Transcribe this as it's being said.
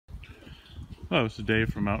Hello, this is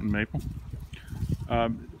Dave from Mountain Maple.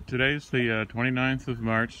 Today's the 29th of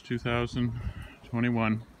March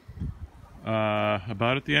 2021.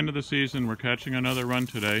 About at the end of the season, we're catching another run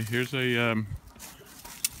today. Here's a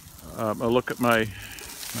look at my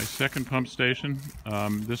second pump station.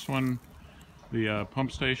 This one, the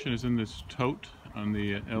pump station is in this tote on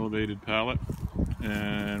the elevated pallet,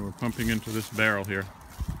 and we're pumping into this barrel here.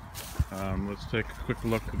 Let's take a quick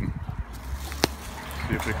look and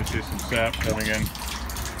see if we can see some sap coming in.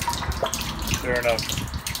 Sure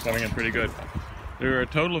enough, coming in pretty good. There are a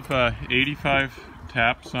total of 85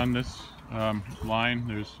 taps on this line.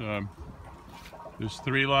 There's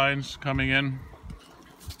 3 lines coming in.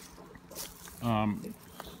 We'll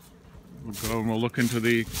go and we'll look into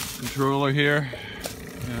the controller here,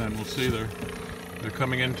 and we'll see they're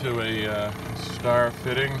coming into a star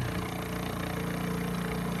fitting.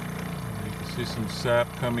 See some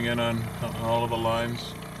sap coming in on all of the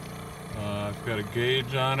lines. I've got a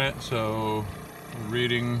gauge on it, so we're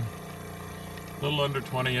reading a little under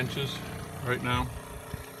 20 inches right now.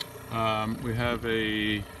 We have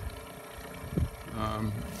a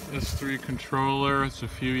S3 controller. It's a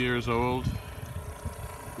few years old.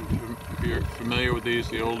 If you're familiar with these,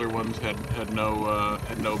 the older ones had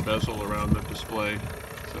no bezel around the display,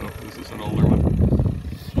 so this is an older one.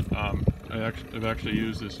 I've actually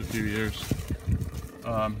used this a few years.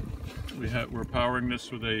 We're powering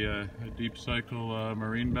this with a deep cycle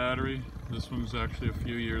marine battery. This one's actually a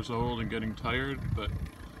few years old and getting tired, but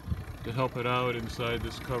to help it out, inside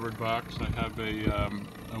this covered box I have a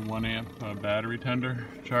 1 amp battery tender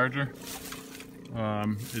charger.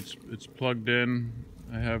 It's plugged in.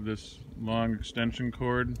 I have this long extension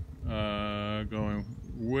cord going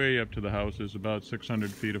way up to the house. There's about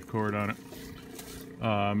 600 feet of cord on it.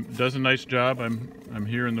 Does a nice job. I'm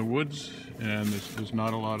here in the woods, and there's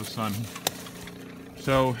not a lot of sun.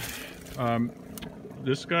 So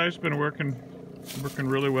this guy's been working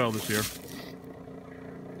really well this year.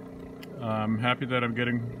 I'm happy that I'm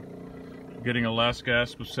getting a last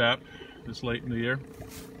gasp of sap this late in the year.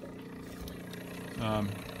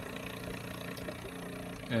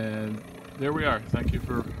 And there we are. Thank you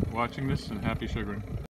for watching this, and happy sugaring.